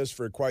up to this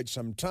for quite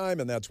some time,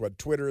 and that's what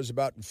Twitter is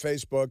about and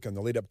Facebook and the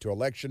lead up to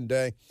Election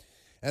Day.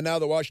 And now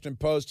the Washington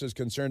Post is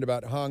concerned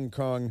about Hong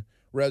Kong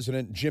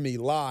resident Jimmy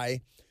Lai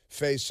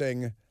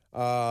facing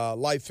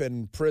life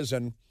in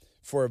prison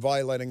for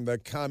violating the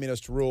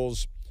communist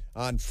rules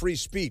on free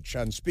speech,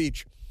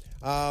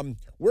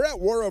 We're at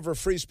war over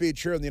free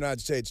speech here in the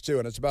United States, too,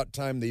 and it's about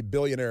time the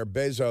billionaire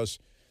Bezos,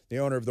 the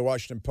owner of the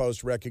Washington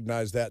Post,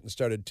 recognized that and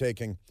started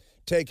taking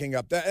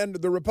up that. And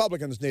the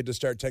Republicans need to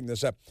start taking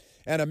this up.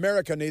 And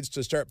America needs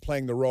to start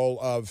playing the role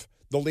of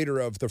the leader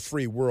of the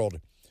free world.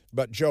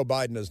 But Joe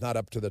Biden is not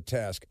up to the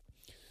task.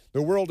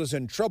 The world is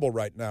in trouble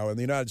right now, and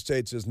the United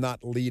States is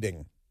not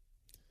leading.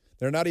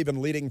 They're not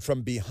even leading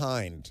from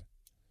behind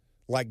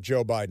like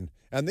Joe Biden.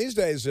 And these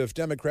days, if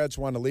Democrats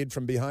want to lead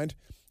from behind,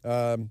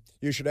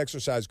 you should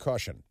exercise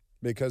caution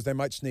because they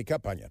might sneak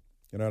up on you.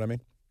 You know what I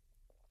mean?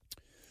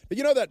 Did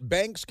you know that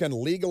banks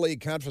can legally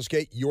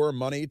confiscate your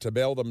money to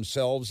bail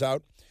themselves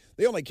out?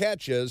 The only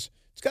catch is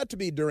it's got to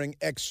be during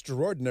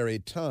extraordinary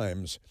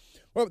times.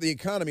 Well, with the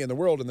economy and the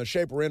world in the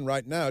shape we're in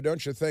right now,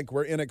 don't you think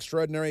we're in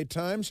extraordinary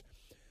times?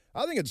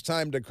 I think it's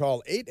time to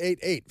call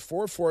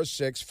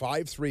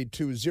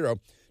 888-446-5320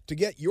 to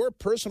get your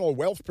personal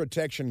wealth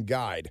protection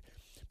guide.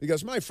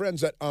 Because my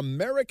friends at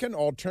American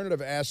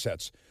Alternative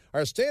Assets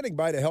are standing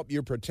by to help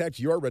you protect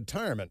your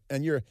retirement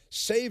and your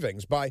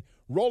savings by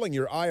rolling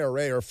your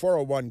IRA or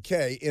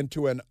 401k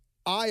into an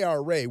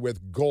IRA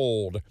with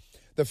gold.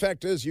 The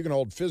fact is, you can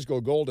hold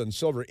physical gold and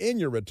silver in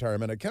your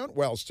retirement account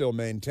while still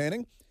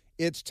maintaining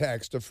its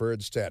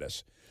tax-deferred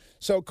status.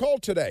 So call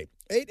today,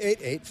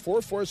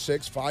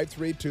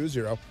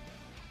 888-446-5320,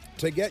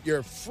 to get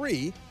your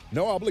free,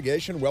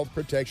 no-obligation wealth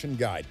protection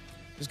guide.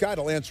 This guide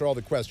will answer all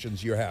the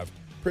questions you have.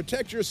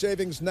 Protect your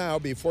savings now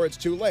before it's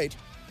too late.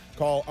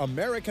 Call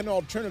American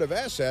Alternative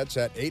Assets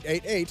at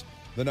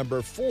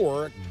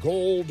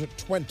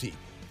 888-4-GOLD-20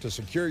 to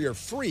secure your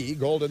free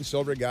gold and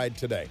silver guide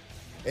today.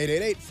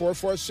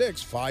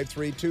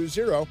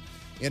 888-446-5320.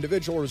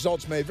 Individual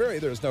results may vary.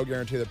 There is no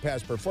guarantee that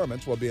past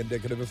performance will be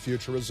indicative of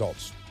future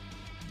results.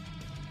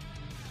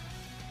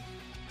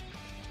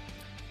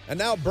 And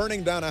now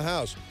burning down a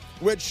house,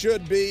 which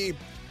should be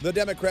the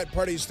Democrat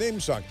Party's theme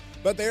song.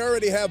 But they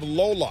already have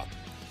Lola.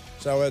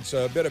 So it's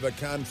a bit of a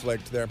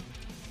conflict there.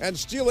 And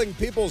stealing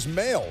people's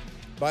mail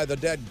by the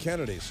dead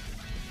Kennedys.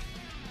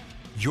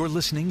 You're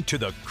listening to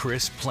The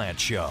Chris Plante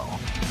Show.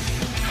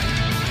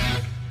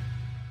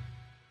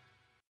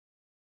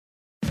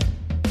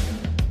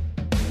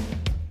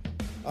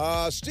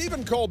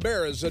 Stephen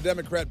Colbert is a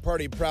Democrat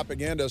Party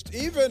propagandist.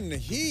 Even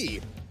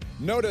he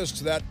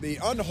noticed that the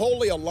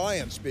unholy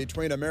alliance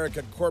between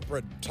American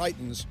corporate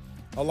titans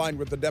aligned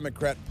with the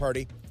Democrat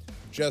Party,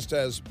 just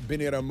as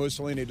Benito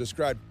Mussolini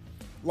described,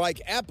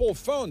 like Apple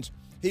phones.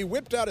 He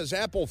whipped out his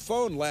Apple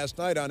phone last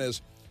night on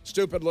his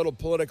stupid little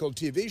political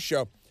TV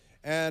show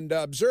and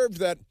observed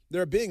that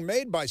they're being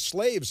made by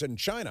slaves in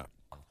China.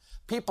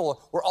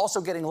 People were also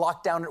getting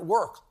locked down at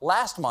work.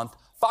 Last month,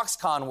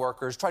 Foxconn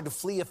workers tried to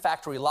flee a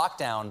factory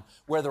lockdown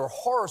where there were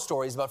horror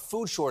stories about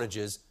food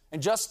shortages.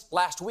 And just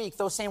last week,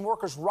 those same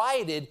workers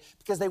rioted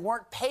because they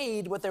weren't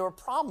paid what they were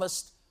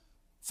promised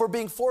for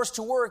being forced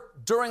to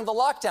work during the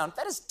lockdown.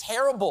 That is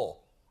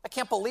terrible. I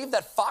can't believe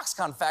that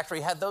Foxconn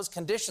factory had those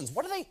conditions.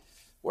 What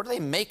do they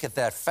make at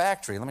that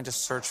factory? Let me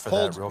just search for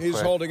that real quick.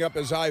 He's holding up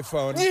his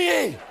iPhone.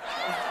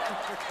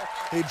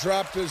 He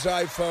dropped his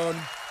iPhone,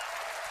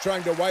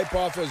 trying to wipe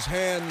off his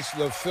hands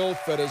the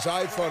filth that his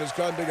iPhone has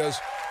done because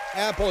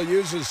Apple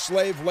uses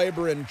slave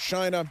labor in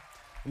China,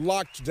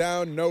 locked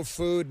down, no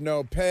food,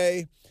 no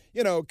pay,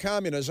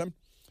 communism.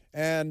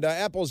 And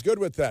Apple's good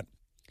with that.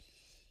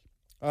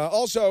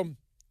 Also,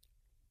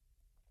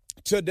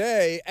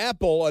 today,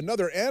 Apple,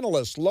 another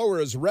analyst,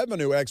 lowers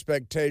revenue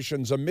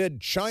expectations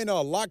amid China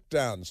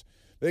lockdowns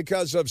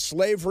because of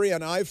slavery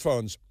and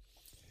iPhones.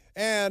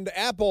 And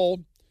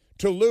Apple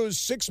to lose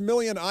 6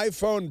 million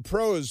iPhone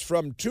Pros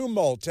from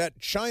tumult at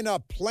China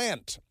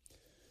plant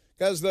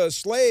because the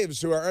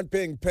slaves who aren't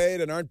being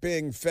paid and aren't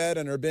being fed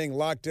and are being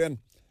locked in,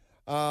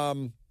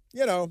 communism.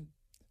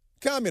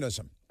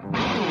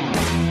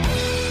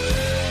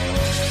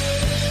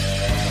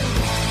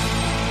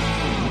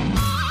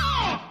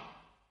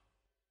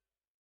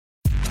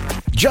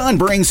 John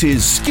brings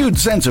his skewed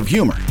sense of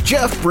humor.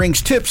 Jeff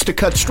brings tips to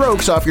cut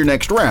strokes off your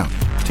next round.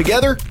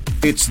 Together,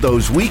 it's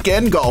those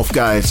weekend golf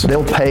guys.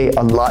 They'll pay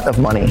a lot of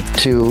money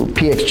to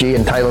PXG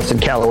and Titleist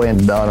and Callaway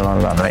and on and on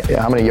and on, right?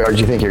 How many yards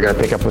do you think you're going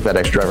to pick up with that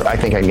extra driver? I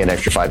think I can get an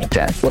extra 5 to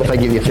 10. What if I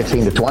give you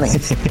 15 to 20?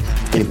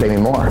 You pay me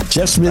more.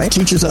 Jeff Smith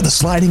teaches on a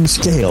sliding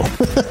scale.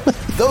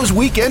 Those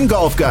Weekend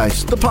Golf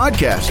Guys, the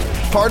podcast,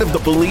 part of the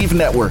Believe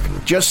Network.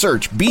 Just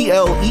search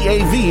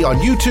BLEAV on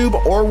YouTube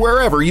or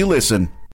wherever you listen.